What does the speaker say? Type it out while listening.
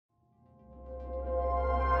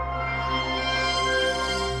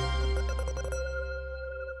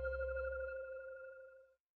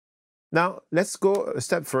Now, let's go a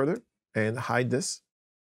step further and hide this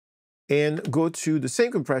and go to the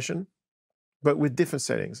same compression, but with different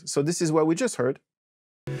settings. So this is what we just heard.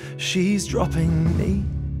 She's dropping me.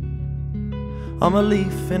 I'm a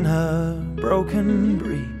leaf in her broken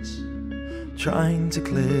breeze, trying to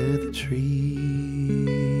clear the treetops.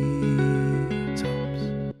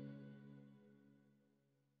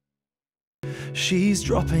 She's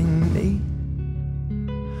dropping me.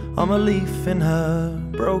 I'm a leaf in her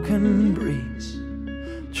broken breeze,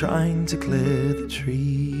 trying to clear the treetops.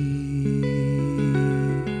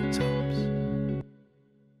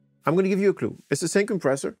 I'm going to give you a clue. It's the same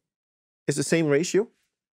compressor, it's the same ratio,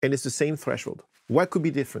 and it's the same threshold. What could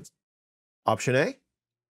be different? Option A.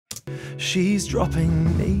 She's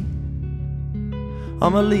dropping me.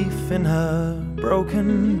 I'm a leaf in her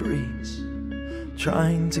broken breeze,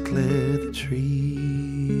 trying to clear the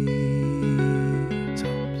treetops.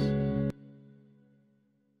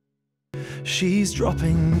 She's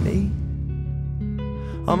dropping me.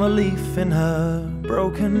 I'm a leaf in her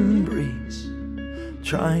broken breeze,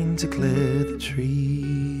 trying to clear the treetops.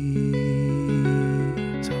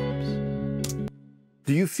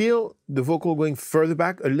 Do you feel the vocal going further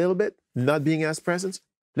back a little bit, not being as present?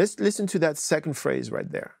 Let's listen to that second phrase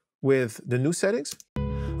right there with the new settings.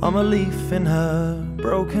 I'm a leaf in her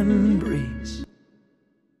broken breeze.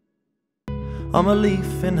 I'm a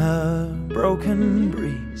leaf in her broken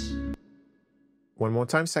breeze. One more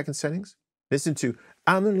time, second settings. Listen to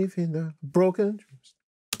I'm a leaf in the broken dreams.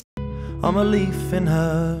 I'm a leaf in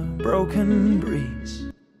her broken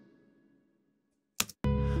breeze.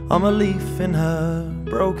 I'm a leaf in her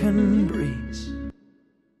broken breeze.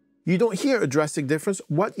 You don't hear a drastic difference.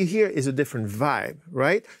 What you hear is a different vibe,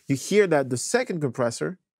 right? You hear that the second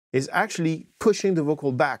compressor is actually pushing the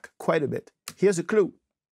vocal back quite a bit. Here's a clue.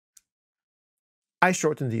 I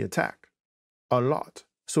shorten the attack a lot.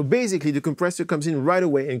 So basically, the compressor comes in right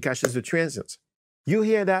away and catches the transients. You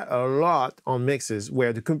hear that a lot on mixes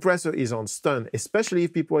where the compressor is on stun, especially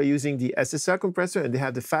if people are using the SSL compressor and they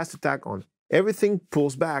have the fast attack on. Everything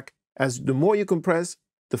pulls back. As the more you compress,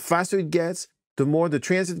 the faster it gets, the more the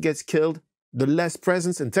transient gets killed, the less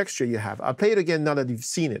presence and texture you have. I'll play it again now that you've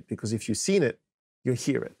seen it, because if you've seen it, you'll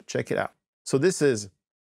hear it. Check it out. So this is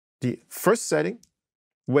the first setting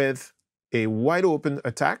with a wide open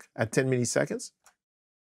attack at 10 milliseconds.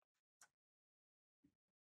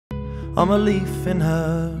 I'm a leaf in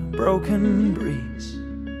her broken breeze,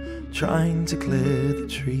 trying to clear the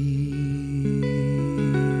treetops.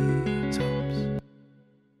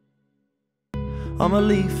 I'm a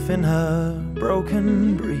leaf in her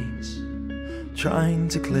broken breeze, trying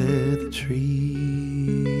to clear the treetops.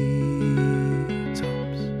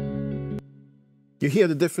 You hear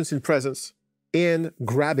the difference in presence and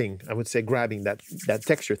grabbing, I would say grabbing, that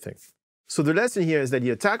texture thing. So the lesson here is that the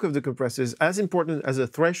attack of the compressor is as important as the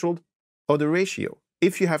threshold or the ratio,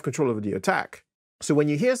 if you have control over the attack. So when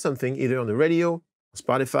you hear something, either on the radio,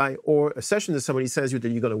 Spotify, or a session that somebody sends you that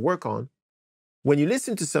you're going to work on, when you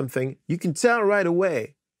listen to something, you can tell right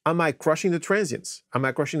away, am I crushing the transients? Am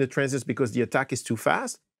I crushing the transients because the attack is too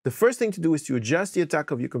fast? The first thing to do is to adjust the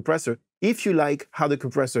attack of your compressor if you like how the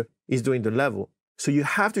compressor is doing the level. So you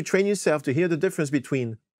have to train yourself to hear the difference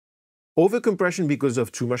between overcompression because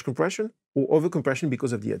of too much compression or overcompression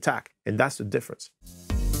because of the attack. And that's the difference.